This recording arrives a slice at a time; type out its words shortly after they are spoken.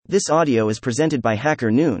This audio is presented by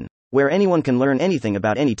Hacker Noon, where anyone can learn anything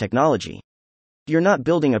about any technology. You're not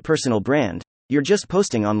building a personal brand, you're just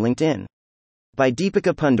posting on LinkedIn. By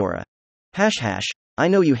Deepika Pandora. I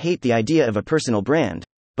know you hate the idea of a personal brand,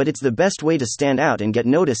 but it's the best way to stand out and get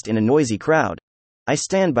noticed in a noisy crowd. I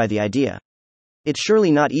stand by the idea. It's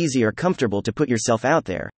surely not easy or comfortable to put yourself out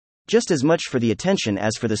there, just as much for the attention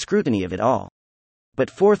as for the scrutiny of it all.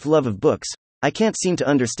 But fourth love of books, I can't seem to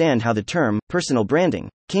understand how the term personal branding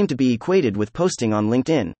came to be equated with posting on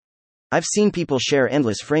LinkedIn. I've seen people share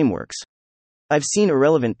endless frameworks. I've seen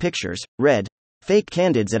irrelevant pictures, read, fake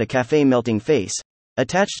candids at a cafe melting face,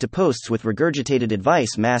 attached to posts with regurgitated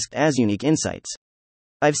advice masked as unique insights.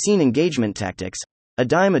 I've seen engagement tactics, a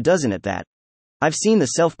dime a dozen at that. I've seen the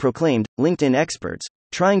self-proclaimed LinkedIn experts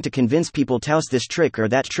trying to convince people to use this trick or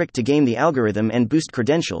that trick to game the algorithm and boost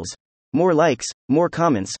credentials. More likes, more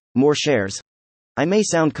comments, more shares. I may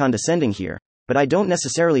sound condescending here, but I don't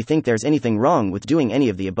necessarily think there's anything wrong with doing any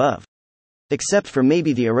of the above. Except for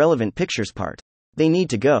maybe the irrelevant pictures part. They need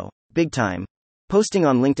to go, big time. Posting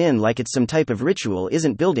on LinkedIn like it's some type of ritual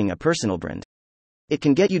isn't building a personal brand. It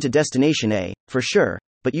can get you to destination A, for sure,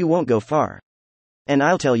 but you won't go far. And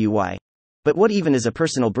I'll tell you why. But what even is a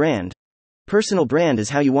personal brand? Personal brand is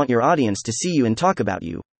how you want your audience to see you and talk about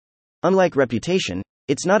you. Unlike reputation,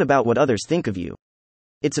 it's not about what others think of you.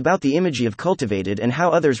 It's about the image you've cultivated and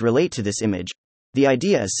how others relate to this image. The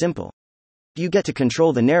idea is simple. You get to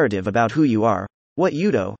control the narrative about who you are, what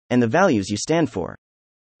you do, and the values you stand for.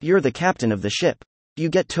 You're the captain of the ship. You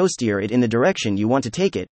get to steer it in the direction you want to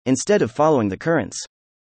take it, instead of following the currents.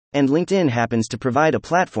 And LinkedIn happens to provide a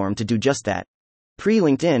platform to do just that.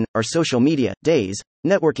 Pre-LinkedIn, or social media, days,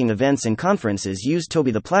 networking events and conferences used to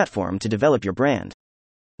be the platform to develop your brand.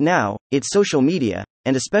 Now, it's social media,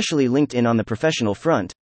 and especially LinkedIn on the professional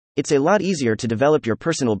front. It's a lot easier to develop your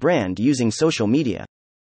personal brand using social media.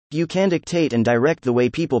 You can dictate and direct the way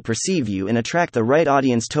people perceive you and attract the right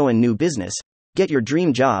audience to a new business, get your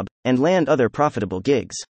dream job, and land other profitable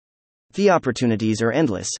gigs. The opportunities are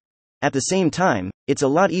endless. At the same time, it's a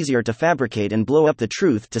lot easier to fabricate and blow up the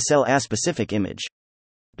truth to sell a specific image.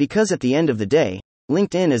 Because at the end of the day,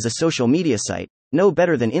 LinkedIn is a social media site, no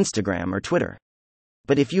better than Instagram or Twitter.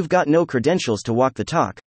 But if you've got no credentials to walk the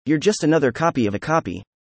talk, you're just another copy of a copy.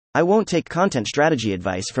 I won't take content strategy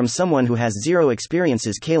advice from someone who has zero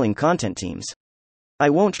experiences scaling content teams. I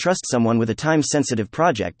won't trust someone with a time-sensitive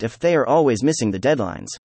project if they are always missing the deadlines.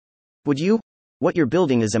 Would you? What you're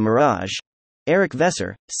building is a mirage. Eric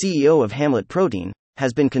Vesser, CEO of Hamlet Protein,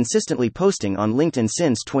 has been consistently posting on LinkedIn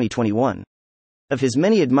since 2021. Of his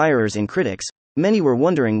many admirers and critics, many were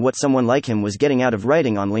wondering what someone like him was getting out of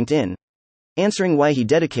writing on LinkedIn. Answering why he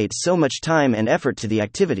dedicates so much time and effort to the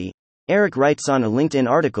activity, Eric writes on a LinkedIn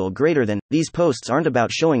article these posts aren't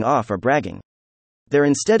about showing off or bragging. They're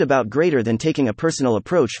instead about taking a personal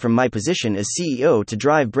approach from my position as CEO to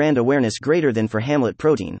drive brand awareness for Hamlet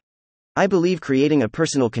Protein. I believe creating a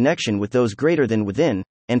personal connection with those within,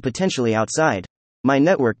 and potentially outside, my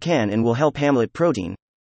network can and will help Hamlet Protein.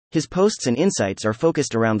 His posts and insights are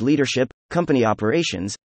focused around leadership, company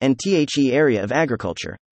operations, and the area of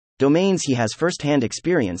agriculture, domains he has first-hand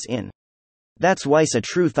experience in. That's why he's a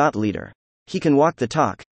true thought leader. He can walk the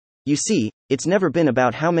talk. You see, it's never been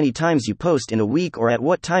about how many times you post in a week or at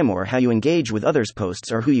what time or how you engage with others'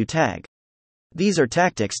 posts or who you tag. These are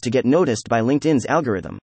tactics to get noticed by LinkedIn's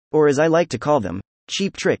algorithm. Or as I like to call them,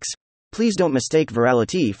 cheap tricks. Please don't mistake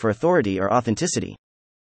virality for authority or authenticity.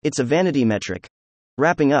 It's a vanity metric.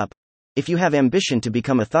 Wrapping up, if you have ambition to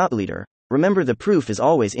become a thought leader, remember the proof is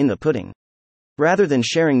always in the pudding. Rather than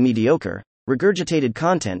sharing mediocre, regurgitated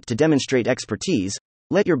content to demonstrate expertise,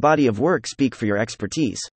 let your body of work speak for your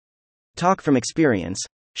expertise. Talk from experience,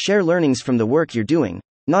 share learnings from the work you're doing,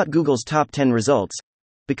 not Google's top 10 results.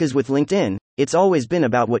 Because with LinkedIn, it's always been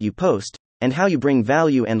about what you post, and how you bring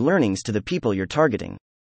value and learnings to the people you're targeting.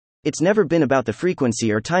 It's never been about the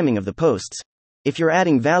frequency or timing of the posts. If you're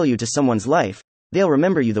adding value to someone's life, they'll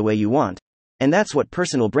remember you the way you want. And that's what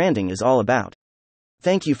personal branding is all about.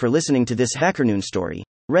 Thank you for listening to this HackerNoon story,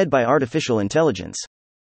 read by Artificial Intelligence.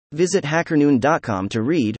 Visit hackernoon.com to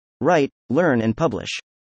read, write, learn, and publish.